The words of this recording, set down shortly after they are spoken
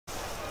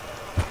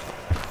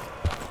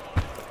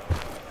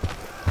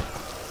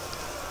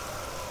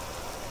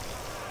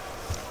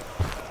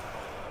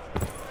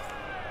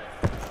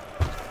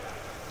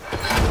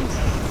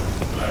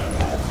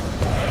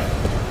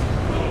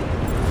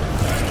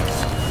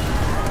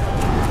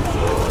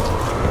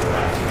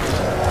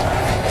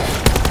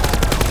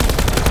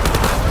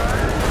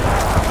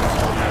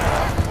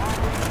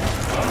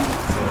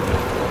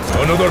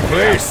Another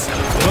place,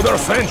 another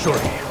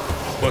century.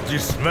 But the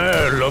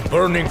smell of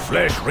burning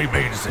flesh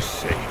remains the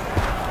same.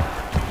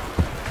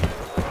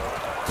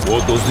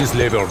 What does this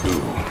lever do?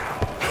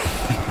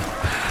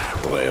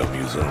 Très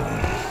amusant.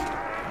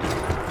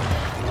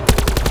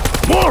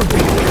 More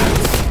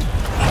demons!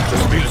 It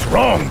just feels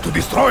wrong to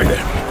destroy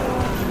them.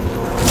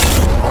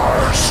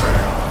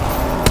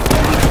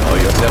 I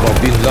have never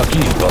been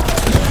lucky, but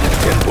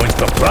 10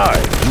 points of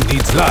pride. Who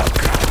needs luck?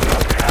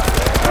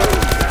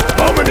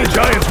 How many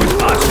giants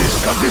with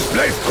axes can this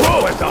place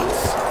throw at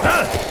us?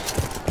 Huh?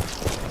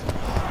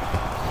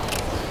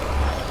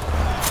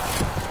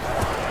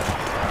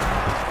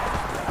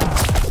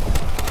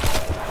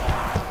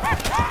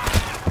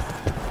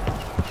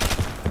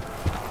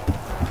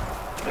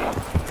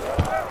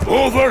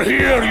 Over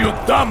here, you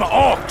dumb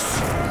ox!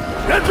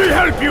 Let me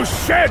help you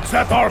shed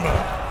that armor!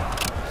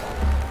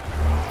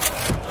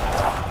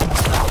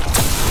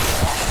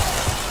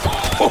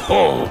 Ho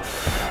ho!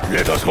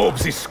 Let us hope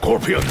this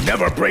scorpion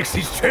never breaks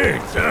his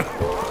chains, huh?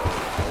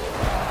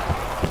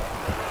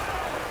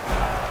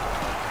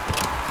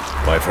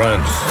 My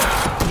friends,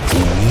 do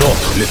not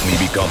let me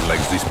become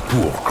like this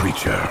poor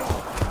creature.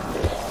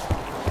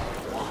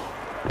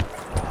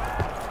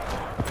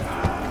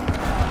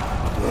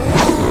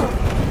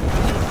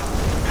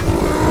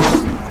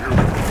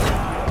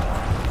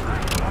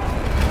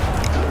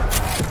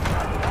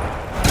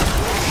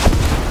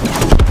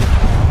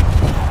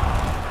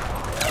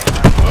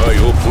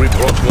 We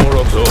brought more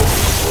of those.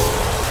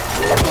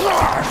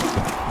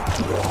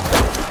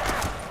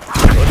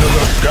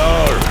 Another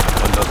scar,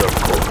 another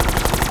coat.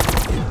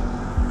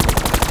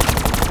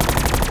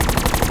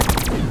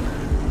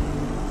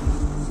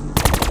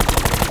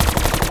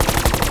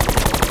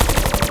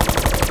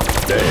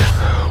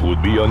 Death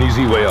would be an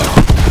easy way out.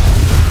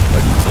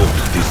 But you don't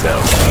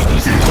deserve an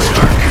easy way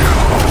out.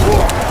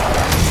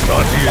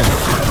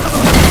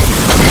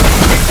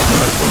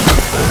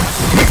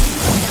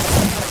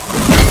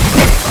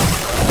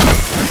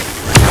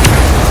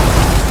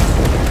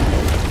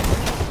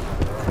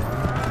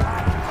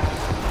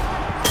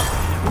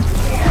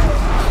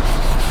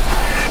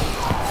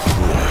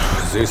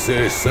 They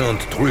say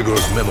scent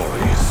triggers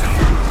memories.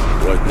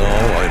 Right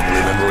now, I'm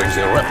remembering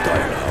the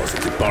reptile house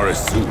at the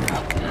Paris Zoo.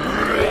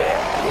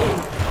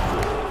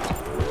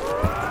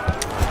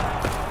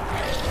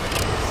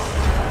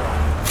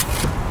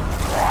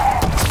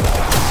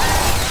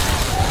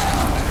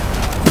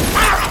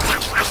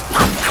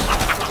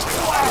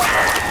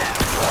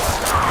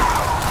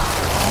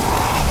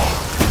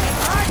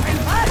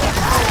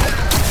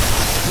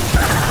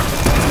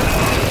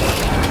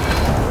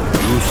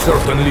 You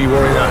certainly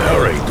were in a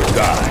hurry to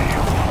die.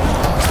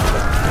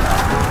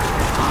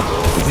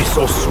 To be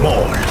so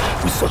small,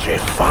 with such a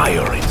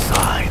fire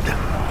inside.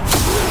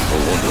 No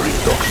wonder it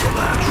took so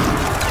much.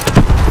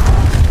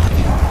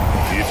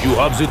 If you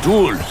have the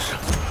tools,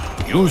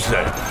 use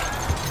them.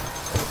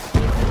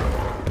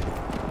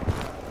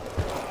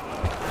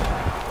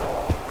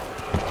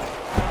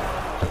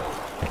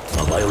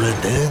 A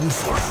violent end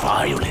for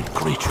violent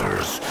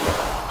creatures.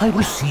 I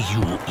will see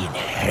you in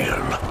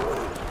hell.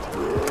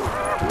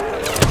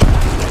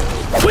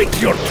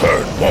 Wait your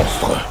turn,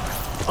 monstre!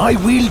 I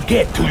will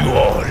get to you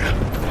all!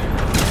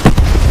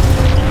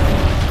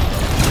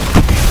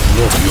 It's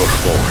not your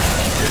fault,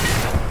 Eden.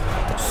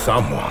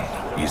 Someone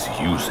is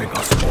using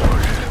us all.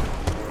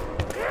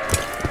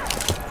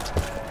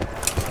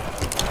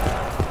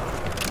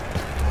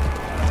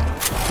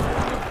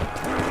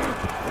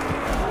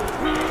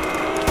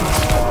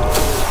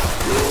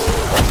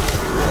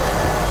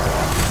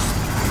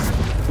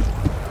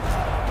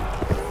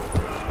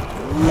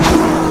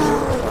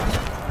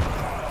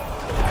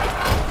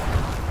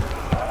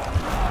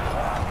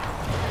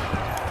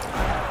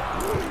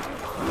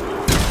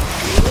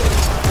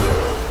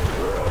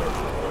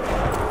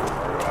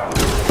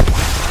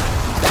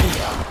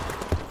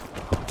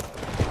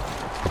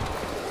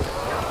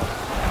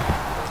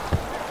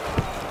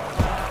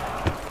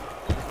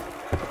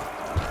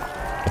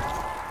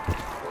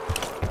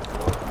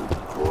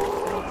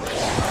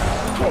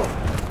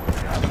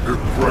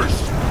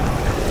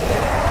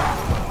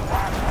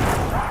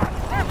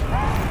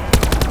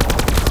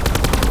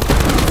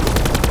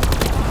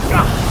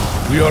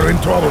 We are in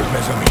trouble,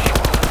 mes amis.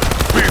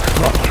 Big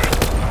trouble.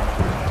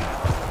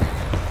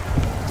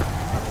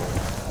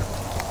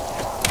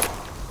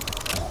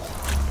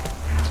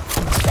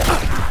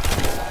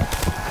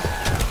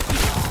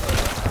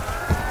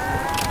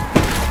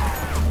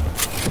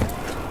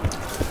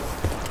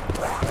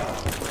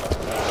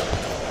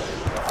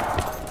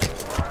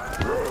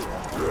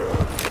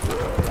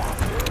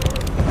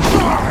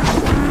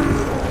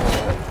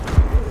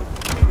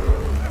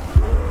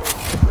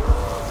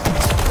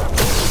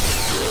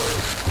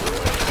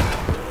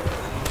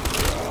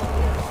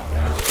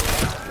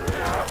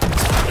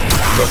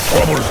 The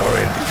troubles are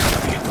ending,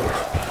 Peter.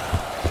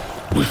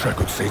 Wish I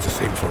could say the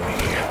same for me.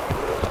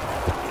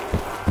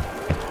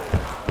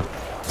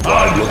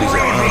 What is a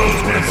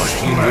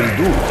machine will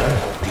do?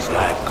 It's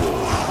like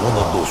one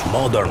of those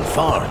modern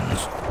farms.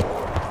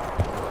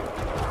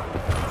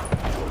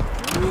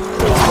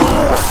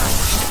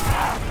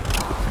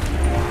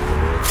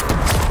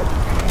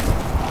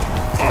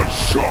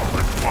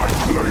 sharpen my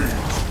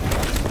blades!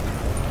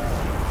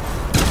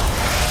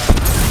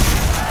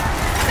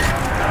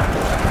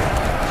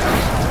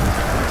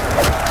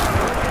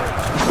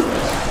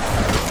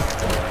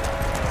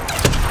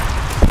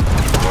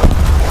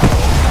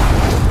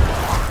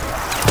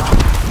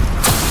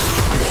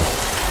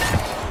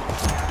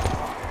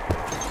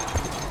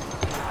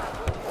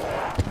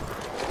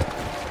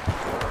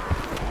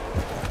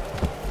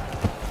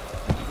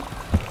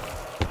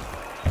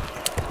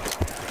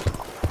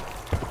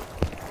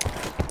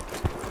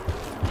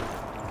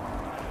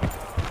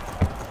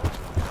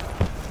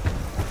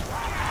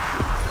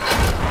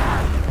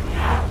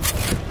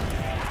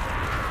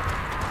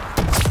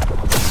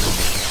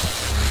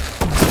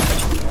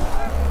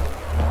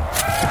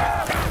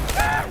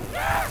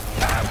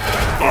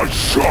 I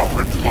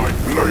sharpened my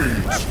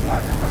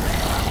blades!